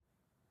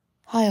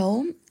Hi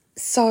all.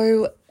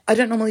 So I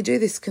don't normally do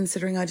this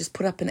considering I just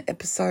put up an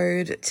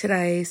episode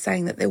today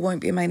saying that there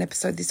won't be a main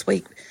episode this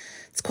week.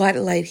 It's quite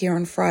late here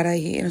on Friday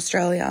here in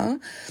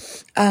Australia.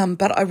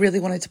 But I really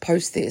wanted to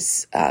post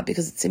this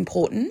because it's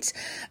important.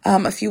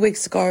 A few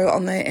weeks ago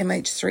on the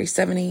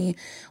MH370,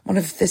 one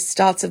of the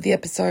starts of the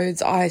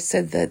episodes, I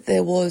said that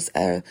there was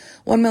a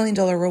 $1 million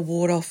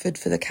reward offered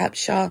for the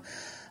capture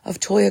of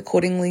Toyah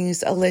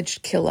Cordingley's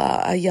alleged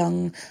killer, a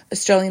young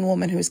Australian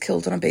woman who was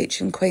killed on a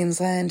beach in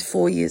Queensland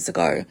 4 years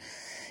ago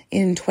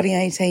in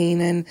 2018.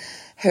 And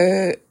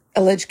her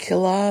alleged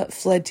killer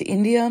fled to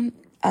India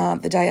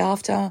the day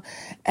after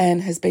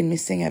and has been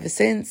missing ever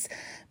since.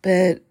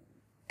 And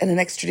an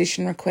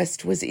extradition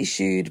request was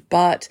issued,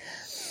 but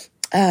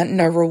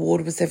no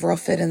reward was ever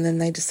offered. And then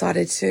they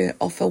decided to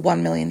offer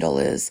 $1 million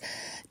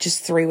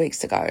just 3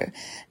 weeks ago.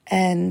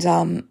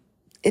 And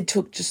it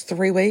took just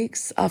 3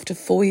 weeks after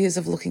 4 years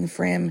of looking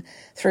for him,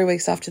 3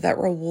 weeks after that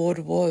reward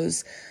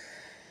was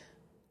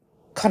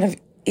kind of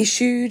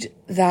issued,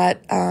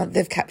 that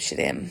they've captured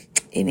him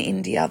in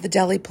India. The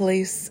Delhi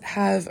police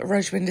have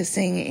Rajwinder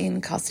Singh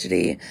in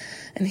custody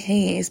and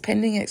he is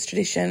pending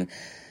extradition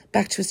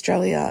back to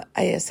Australia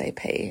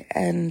ASAP.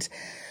 And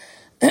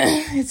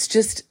it's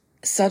just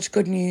such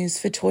good news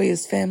for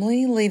Toyah's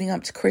family leading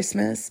up to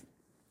Christmas.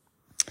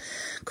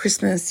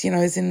 Christmas,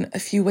 is in a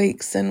few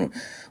weeks, and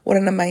what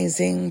an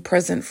amazing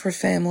present for a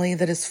family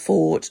that has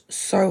fought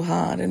so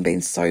hard and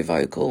been so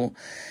vocal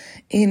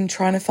in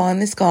trying to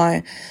find this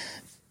guy.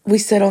 We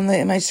said on the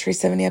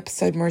MH370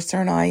 episode, Marissa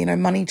and I,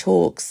 money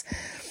talks,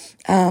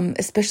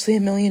 especially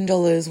 $1 million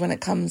when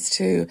it comes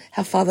to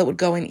how far that would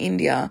go in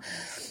India.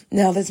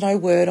 Now, there's no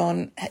word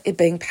on it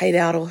being paid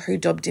out or who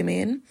dobbed him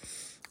in.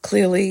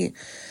 Clearly,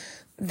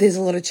 there's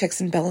a lot of checks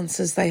and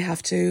balances they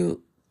have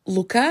to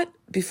look at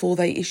before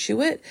they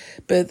issue it.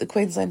 But the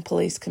Queensland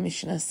Police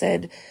Commissioner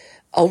said,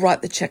 I'll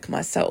write the check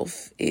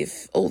myself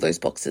if all those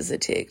boxes are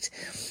ticked.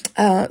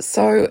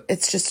 So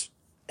it's just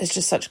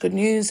such good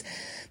news.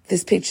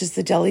 There's pictures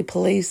the Delhi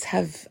police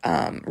have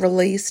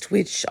released,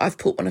 which I've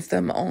put one of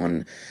them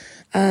on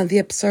the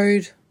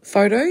episode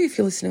photo, if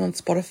you're listening on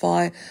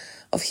Spotify,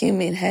 of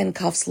him in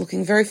handcuffs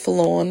looking very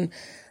forlorn.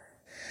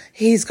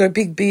 He's got a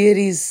big beard.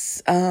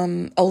 He's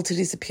altered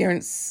his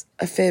appearance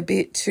a fair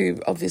bit to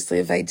obviously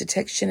evade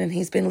detection, and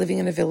he's been living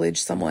in a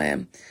village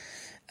somewhere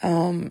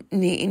near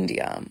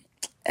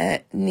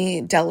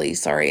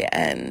Delhi,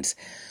 and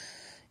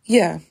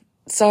yeah.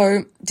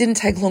 So didn't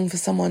take long for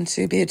someone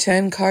to be a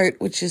turncoat,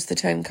 which is the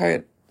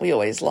turncoat we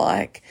always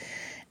like,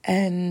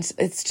 and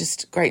it's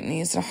just great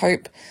news. And I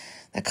hope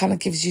that kind of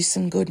gives you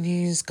some good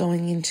news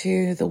going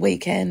into the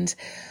weekend.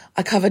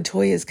 I covered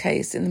Toyah's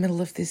case in the middle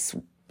of this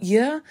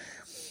year,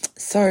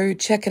 so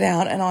check it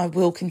out, and I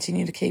will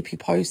continue to keep you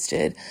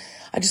posted.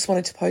 I just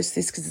wanted to post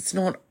this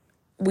because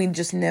we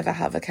just never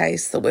have a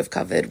case that we've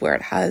covered where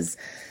it has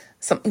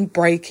something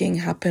breaking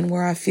happen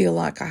where I feel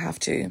like I have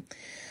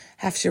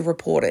to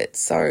report it.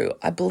 So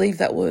I believe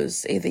that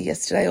was either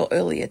yesterday or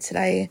earlier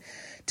today,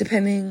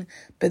 depending,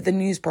 but the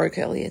news broke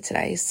earlier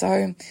today.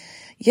 So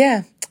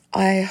yeah,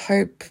 I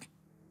hope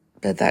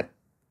that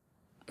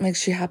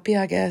makes you happy,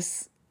 I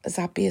guess, as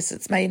happy as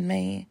it's made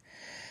me.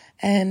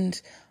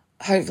 And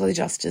hopefully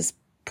justice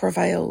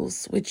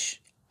prevails,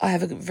 which I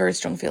have a very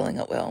strong feeling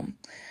it will.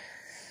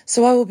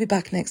 So I will be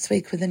back next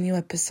week with a new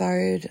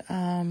episode.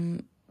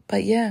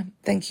 But yeah,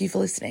 thank you for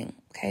listening.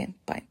 Okay,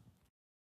 bye.